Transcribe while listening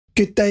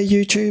Good day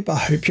YouTube, I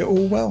hope you're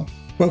all well.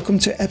 Welcome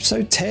to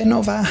episode 10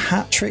 of our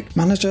Hattrick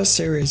Manager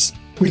series.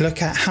 We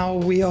look at how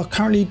we are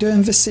currently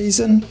doing this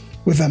season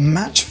with a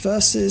match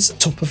versus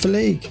top of the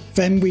league.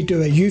 Then we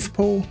do a youth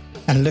pool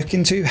and look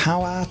into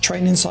how our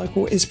training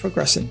cycle is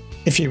progressing.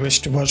 If you wish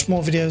to watch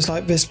more videos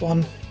like this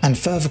one and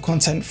further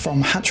content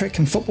from Hattrick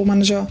and Football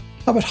Manager,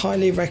 I would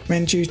highly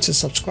recommend you to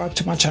subscribe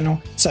to my channel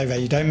so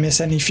that you don't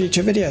miss any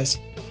future videos.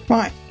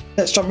 Right,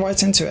 let's jump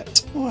right into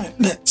it. Right,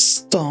 let's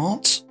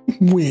start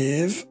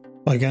with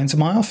by going to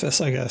my office,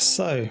 I guess.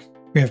 So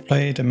we have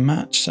played a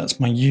match.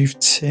 That's my youth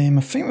team.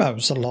 I think that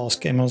was the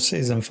last game of the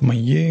season for my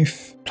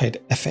youth.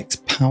 Played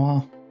FX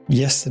Power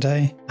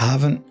yesterday. I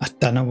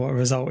don't know what the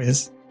result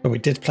is, but we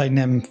did play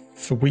them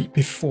the week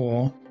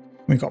before.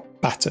 We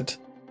got battered,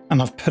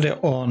 and I've put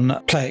it on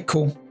Play It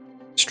Cool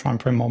to try and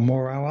bring my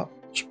morale up.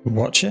 Should we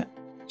watch it?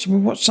 Should we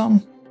watch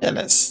some? Yeah,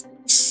 let's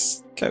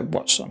go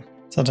watch some.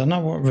 So I don't know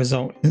what the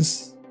result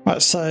is. Right,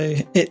 so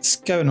it's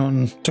going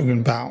on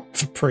talking about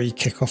the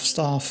pre-kickoff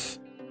stuff.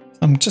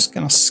 I'm just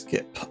going to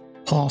skip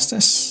past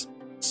this.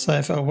 So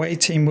if our away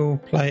team will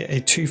play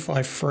a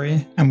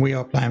 2-5-3 and we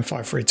are playing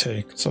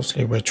 5-3-2 because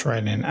obviously we're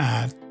training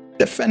our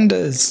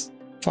defenders.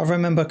 If I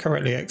remember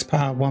correctly,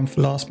 X-Power won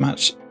for last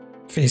match.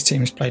 These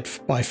teams played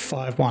by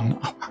 5-1.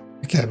 Oh,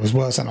 okay, it was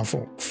worse than I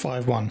thought.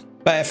 5-1.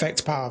 But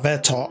FX Power,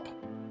 they're top.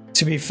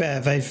 To be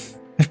fair, they've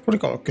probably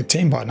got a good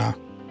team by now,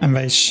 and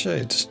they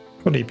should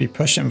probably be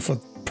pushing for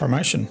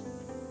promotion.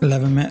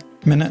 11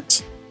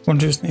 minutes.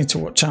 Wanderers need to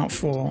watch out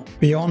for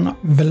Beyond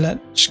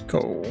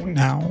Velechko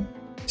now.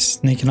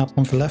 Sneaking up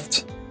on the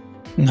left.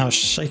 Now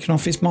shaking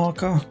off his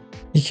marker.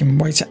 He can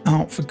wait it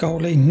out for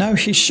goalie. No,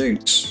 he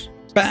shoots.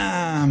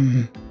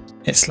 Bam!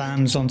 It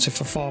slams onto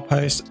the far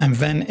post and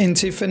then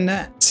into the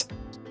net.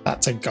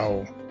 That's a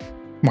goal.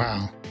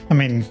 Wow. I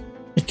mean,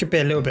 it could be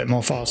a little bit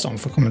more fast on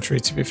for commentary,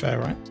 to be fair,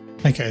 right?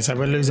 Okay, so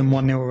we're losing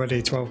 1-0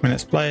 already, 12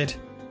 minutes played.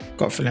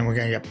 Got a feeling we're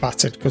going to get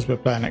battered because we're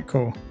playing it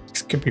cool.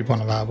 This could be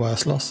one of our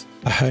worst losses.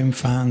 The home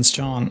fans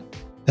chant.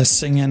 They're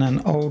singing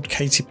an old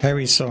Katy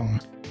Perry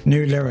song.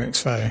 New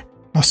lyrics though.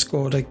 I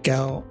scored a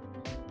goal.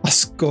 I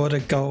scored a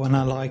goal and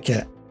I like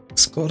it.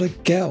 Scored a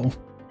goal.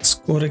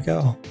 Scored a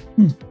goal.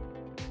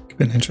 Could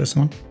be an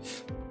interesting one.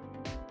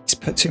 He's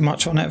put too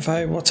much on it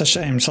though. What a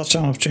shame. Such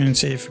an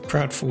opportunity if the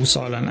crowd falls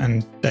silent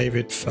and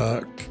David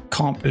Ferk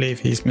can't believe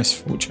he's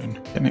misfortune.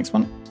 Okay, next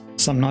one.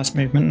 Some nice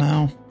movement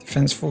now.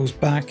 Defence falls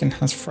back and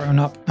has thrown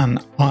up an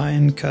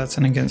iron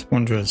curtain against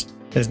Wanderers.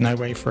 There's no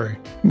way through.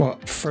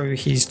 What? Through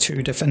his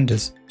two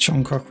defenders.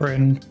 Sean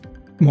Cochran,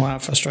 more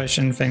out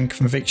frustration than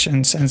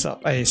conviction, sends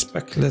up a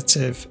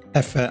speculative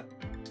effort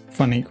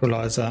for an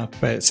equaliser,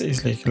 but it's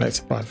easily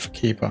collected by the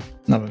keeper.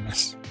 Another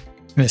miss.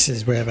 This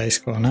is where they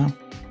score now.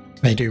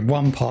 They do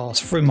one pass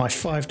through my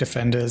 5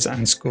 defenders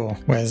and score,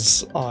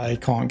 whereas I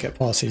can't get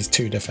past these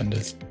 2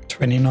 defenders.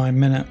 29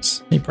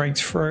 minutes. He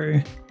breaks through,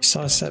 he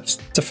sidesteps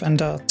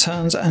defender,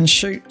 turns and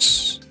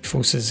shoots. He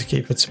forces the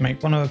keeper to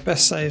make one of the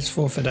best saves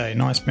for the day.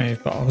 Nice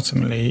move, but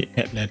ultimately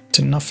it led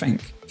to nothing.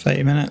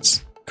 30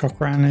 minutes.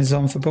 Cochran is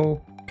on the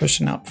ball,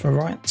 pushing up for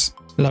right.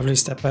 Lovely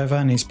step over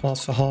and he's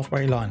past the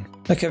halfway line.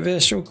 Look at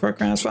this, Sean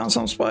Cochran has found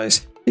some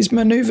space. He's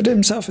manoeuvred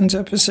himself into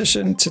a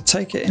position to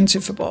take it into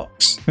the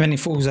box. Then he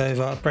falls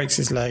over, breaks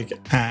his leg,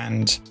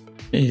 and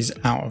he's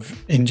out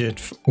of injured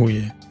for all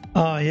year.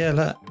 Oh yeah,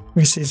 look.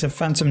 We see a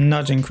phantom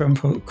nudging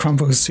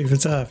crumbles to the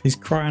turf. He's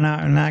crying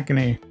out in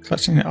agony,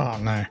 clutching it. Oh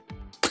no.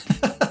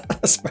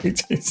 That's way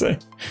too soon.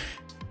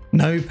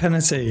 No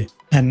penalty.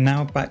 And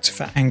now back to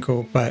the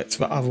ankle, but to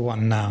the other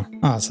one now.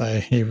 Oh, so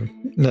he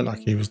looked like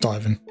he was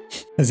diving,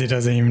 as he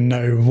doesn't even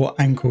know what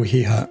ankle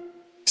he hurt.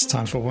 It's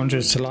time for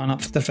Wanderers to line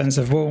up for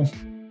defensive wall.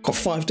 Got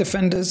 5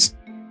 defenders.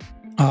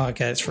 Oh,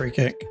 okay, it's free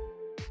kick.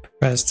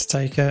 Prepares to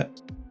take it.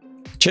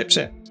 Chips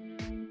it.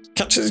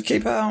 Catches the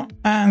keeper out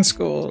and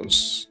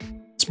scores.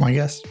 That's my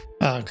guess.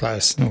 Oh,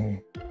 close. Oh,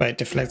 but it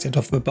deflected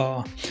off the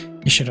bar.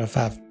 You should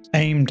have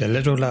aimed a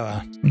little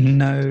lower.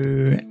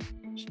 No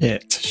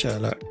shit,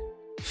 Sherlock.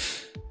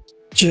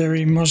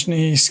 Jerry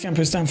Mojny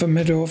scampers down the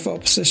middle of the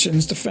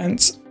opposition's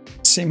defence,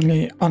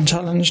 seemingly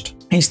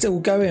unchallenged. He's still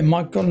going.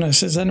 My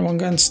goodness, is anyone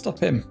going to stop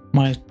him?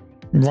 My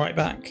right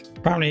back.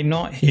 Apparently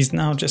not. He's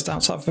now just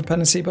outside the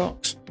penalty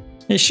box.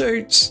 He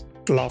shoots.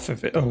 Laugh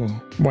of it.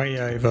 Oh, way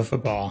over the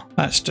bar.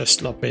 That's just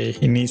sloppy.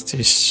 He needs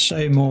to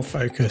show more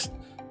focus.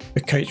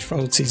 The coach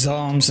folds his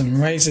arms and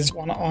raises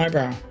one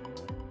eyebrow.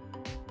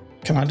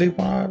 Can I do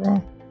one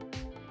eyebrow?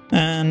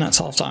 And that's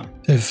half time.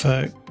 If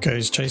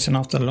goes chasing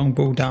after the long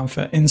ball down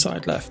for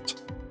inside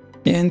left.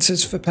 He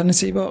enters the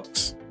penalty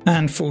box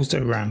and falls to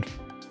the ground.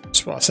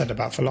 That's what I said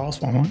about the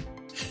last one, right?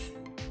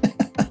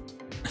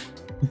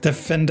 The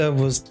defender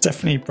was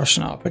definitely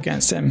brushing up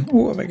against him.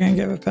 Oh, are they going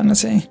to give a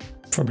penalty?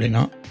 Probably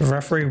not. The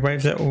referee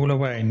waves it all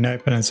away. No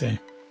penalty.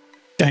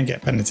 Don't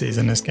get penalties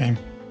in this game.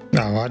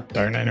 No, I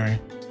don't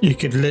anyway. You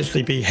could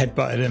literally be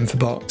headbutted in the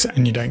box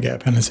and you don't get a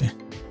penalty.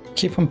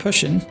 Keep on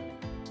pushing.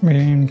 I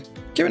mean,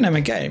 giving them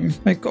a game.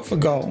 They've got the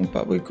goal,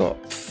 but we've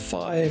got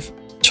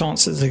 5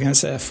 chances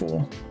against their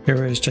 4.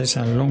 Here is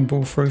chasing a long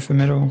ball through the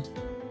middle.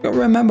 Got to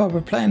remember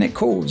we're playing it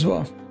cool as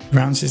well.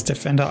 Rounds his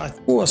defender.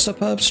 Oh, a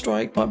superb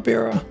strike by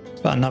Bira.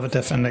 But another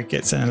defender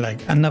gets in a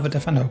leg. Another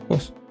defender, of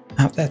course.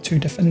 Out there, 2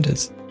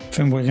 defenders. I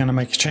think we're going to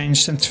make a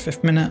change,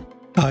 75th minute.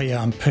 Oh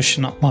yeah, I'm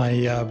pushing up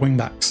my wing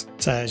backs.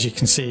 So as you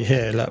can see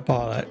here, look,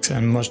 Barlek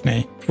and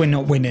Mojny, we're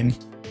not winning.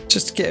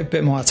 Just to get a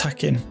bit more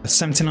attacking.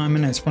 79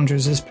 minutes,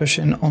 Wanderers is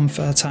pushing on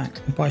for attack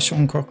by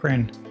Sean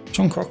Cochrane.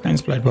 Sean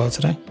Cochrane's played well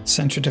today.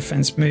 Central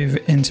defence move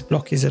in to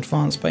block his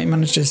advance, but he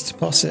manages to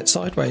pass it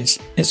sideways.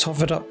 It's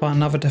hovered up by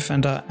another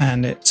defender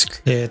and it's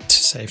cleared to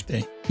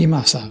safety. You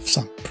must have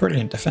some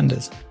brilliant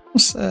defenders.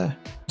 What's the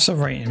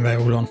rating they're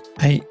all on?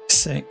 8,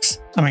 6.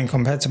 I mean,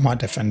 compared to my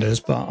defenders,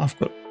 but I've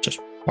got just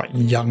quite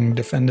young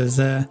defenders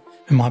there.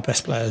 And my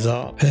best players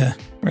are up here.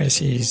 Whereas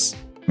he's,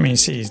 I mean, you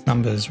see his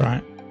numbers,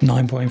 right?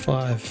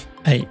 9.5,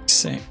 8,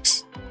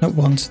 6. Not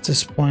one to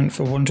disappoint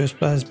for Wanderers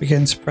players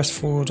begin to press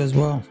forward as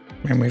well.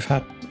 I mean, we've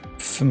had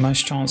for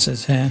most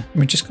chances here.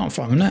 We just can't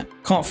find the net.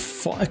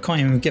 I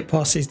can't even get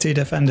past these 2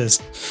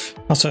 defenders.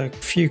 After a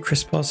few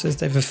crisp passes,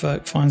 David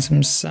Firk finds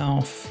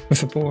himself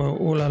with the ball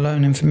all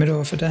alone in the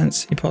middle of the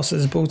dance. He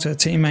passes the ball to a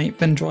teammate,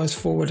 then drives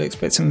forward,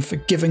 expecting for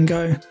give and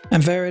go.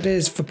 And there it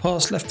is, the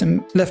pass left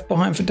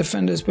behind for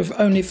defenders with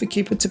only the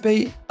keeper to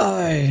beat.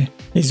 Oh,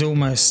 he's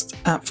almost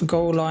at the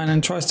goal line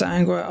and tries to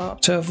angle it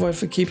up to avoid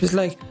the keeper's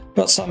leg,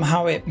 but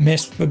somehow it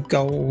missed the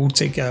goal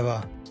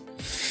altogether.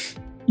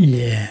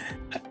 Yeah.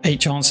 8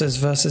 chances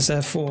versus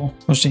their 4.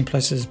 Mojny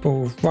places the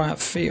ball right at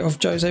the feet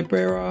of Jose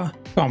Bira.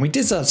 Well, we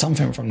deserve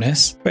something from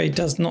this, but he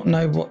does not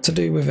know what to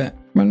do with it.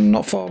 We're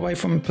not far away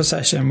from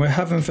possession. We're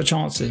having for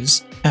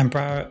chances. And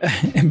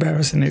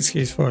embarrassing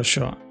excuse for a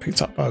shot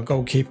picked up by a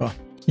goalkeeper.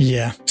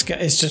 Yeah,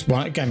 it's just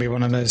going to be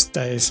one of those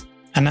days.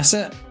 And that's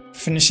it.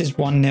 Finishes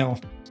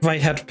 1-0. They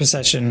had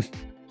possession,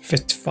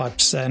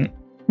 55%.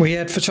 We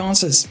had for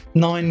chances,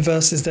 9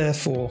 versus their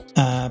 4.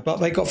 But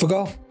they got for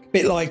goal.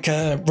 Bit like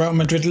Real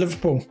Madrid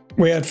Liverpool.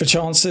 We had for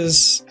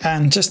chances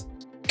and just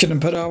couldn't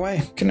put it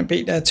away. Couldn't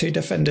beat their 2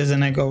 defenders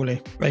and their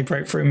goalie. They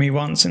broke through me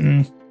once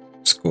and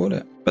scored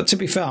it. But to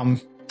be fair, I'm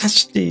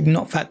actually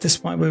not that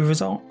disappointed with the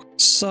result.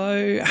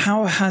 So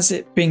how has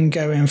it been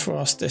going for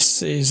us this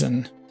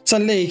season? So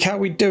league, how are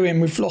we doing?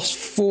 We've lost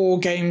 4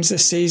 games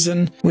this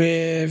season,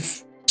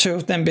 with 2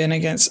 of them being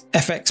against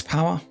FX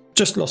Power.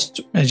 Just lost,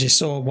 as you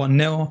saw,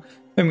 1-0.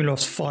 Then we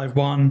lost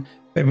 5-1.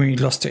 Then we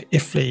lost to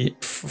Ifley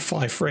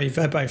 5-3.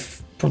 They're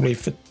both probably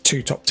the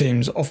 2 top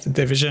teams of the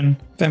division.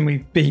 Then we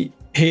beat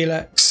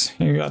Helix,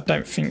 who I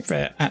don't think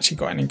they're actually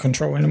got any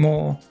control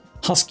anymore.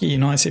 Husky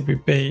United we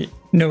beat.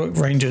 Newark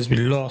Rangers we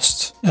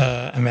lost.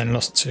 And then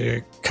lost to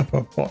a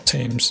couple of bot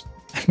teams.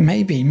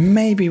 Maybe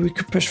we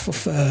could push for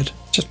 3rd.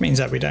 Just means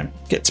that we don't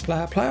get to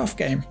play a playoff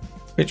game,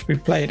 which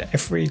we've played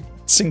every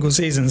single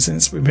season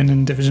since we've been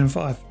in Division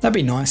 5. That'd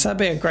be nice. That'd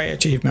be a great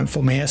achievement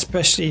for me,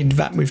 especially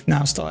that we've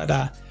now started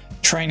our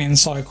training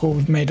cycle.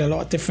 We've made a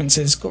lot of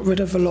differences, got rid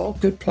of a lot of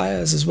good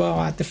players as well,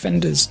 our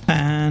defenders,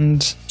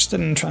 and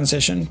still in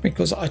transition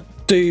because I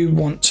do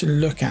want to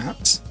look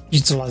at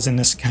utilising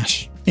this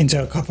cash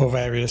into a couple of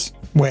areas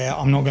where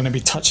I'm not going to be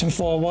touching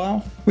for a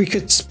while. We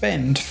could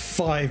spend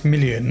 5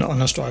 million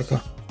on a striker.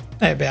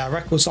 It'd be our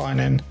record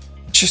signing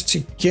just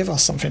to give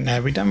us something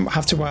there. We don't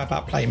have to worry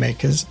about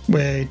playmakers.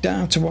 We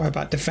don't have to worry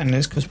about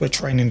defenders because we're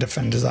training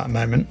defenders at the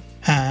moment.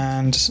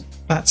 And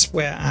that's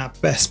where our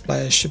best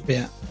players should be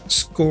at.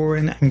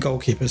 Scoring and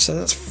goalkeepers. So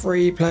that's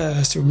 3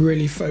 players to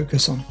really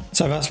focus on.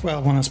 So that's where I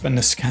want to spend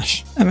this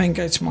cash. And then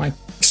go to my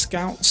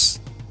scouts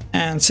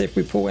and see if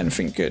we pull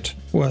anything good.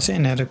 Well, I see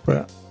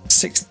inadequate.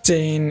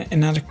 16,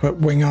 inadequate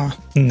winger.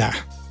 Nah.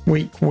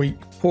 Weak,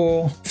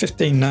 poor.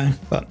 15, no,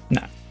 but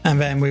no. And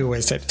then we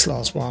always take this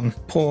last one.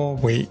 Poor,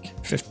 weak,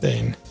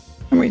 15.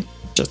 And we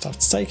just have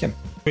to take him.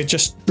 We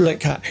just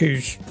look at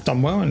who's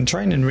done well in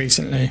training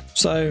recently.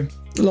 So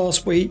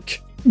last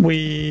week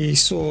we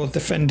saw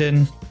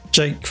defending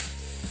Jake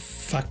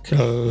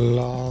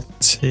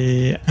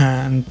Faculati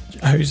and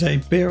Jose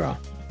Bira.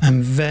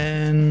 And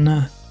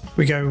then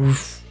we go,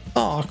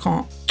 oh, I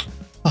can't.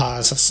 Ah,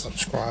 it's a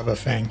subscriber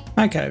thing.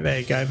 Okay, there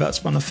you go.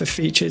 That's one of the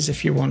features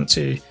if you want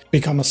to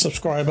become a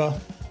subscriber.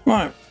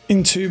 Right,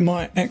 into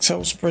my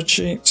Excel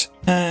spreadsheet.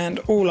 And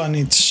all I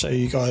need to show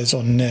you guys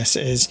on this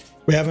is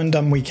we haven't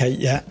done week 8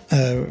 yet,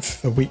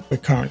 for the week we're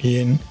currently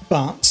in.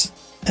 But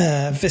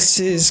this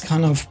is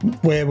kind of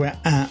where we're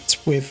at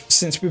with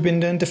since we've been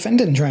doing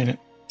defending training.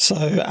 So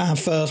our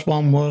first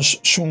one was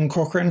Sean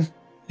Cochrane,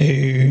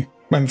 who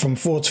went from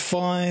 4 to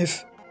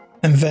 5.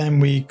 And then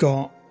we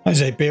got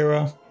Jose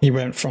Bira. He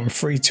went from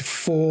 3 to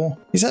 4.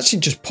 He's actually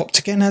just popped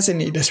again,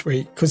 hasn't he, this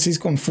week? Because he's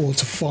gone 4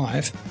 to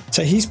 5.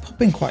 So he's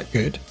popping quite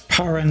good.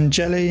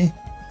 Parangeli,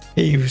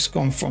 he's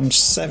gone from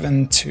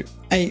 7 to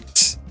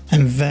 8.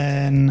 And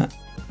then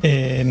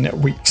in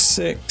week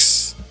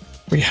 6,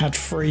 we had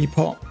Free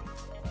Pop,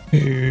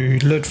 who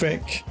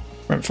Ludwig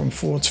went from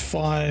 4 to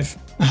 5.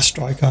 Our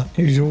striker,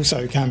 who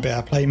also can be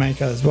our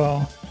playmaker as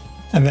well.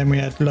 And then we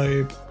had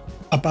Loeb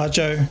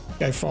Abajo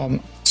go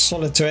from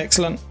solid to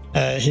excellent.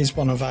 He's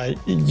one of our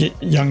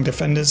young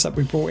defenders that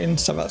we brought in,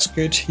 so that's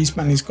good. His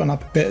money's gone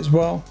up a bit as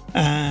well.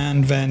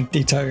 And then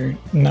Dito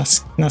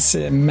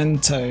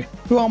Nascimento,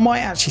 who I might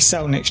actually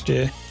sell next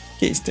year.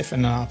 He's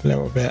different up a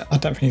little bit. I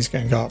don't think he's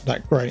going to go up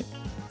that great,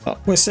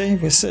 but we'll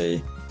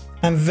see.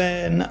 And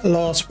then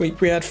last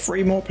week we had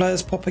 3 more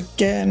players pop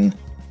again,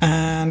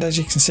 and as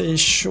you can see,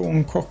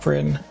 Sean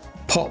Cochran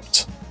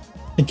popped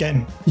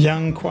again.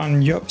 Young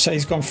Kwan Yup, so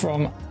he's gone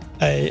from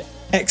a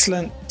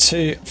excellent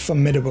to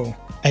formidable,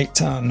 8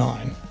 to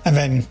 9. And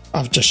then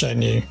I've just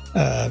shown you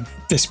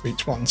this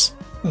week's ones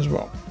as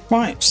well.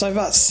 Right, so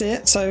that's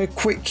it. So a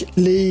quick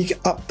league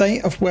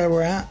update of where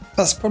we're at.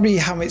 That's probably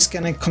how it's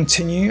going to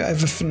continue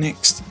over the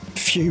next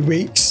few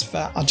weeks,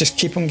 that I'll just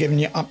keep on giving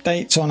you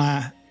updates on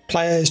our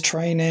players,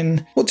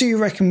 training. What do you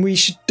reckon we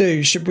should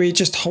do? Should we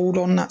just hold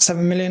on that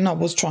 7 million? I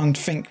was trying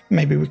to think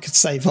maybe we could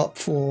save up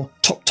for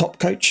top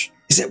coach.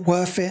 Is it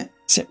worth it?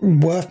 Is it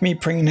worth me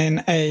bringing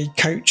in a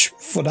coach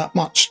for that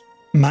much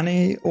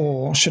money,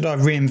 or should I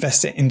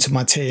reinvest it into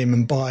my team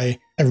and buy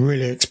a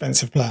really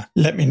expensive player?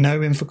 Let me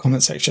know in the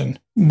comment section.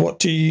 What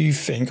do you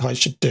think I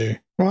should do?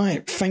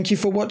 Right, thank you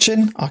for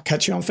watching. I'll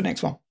catch you on for the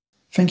next one.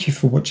 Thank you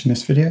for watching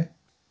this video.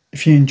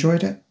 If you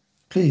enjoyed it,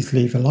 please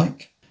leave a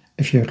like.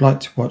 If you would like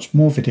to watch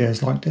more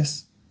videos like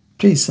this,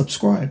 please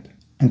subscribe,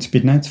 and to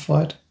be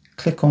notified,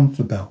 click on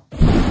the bell.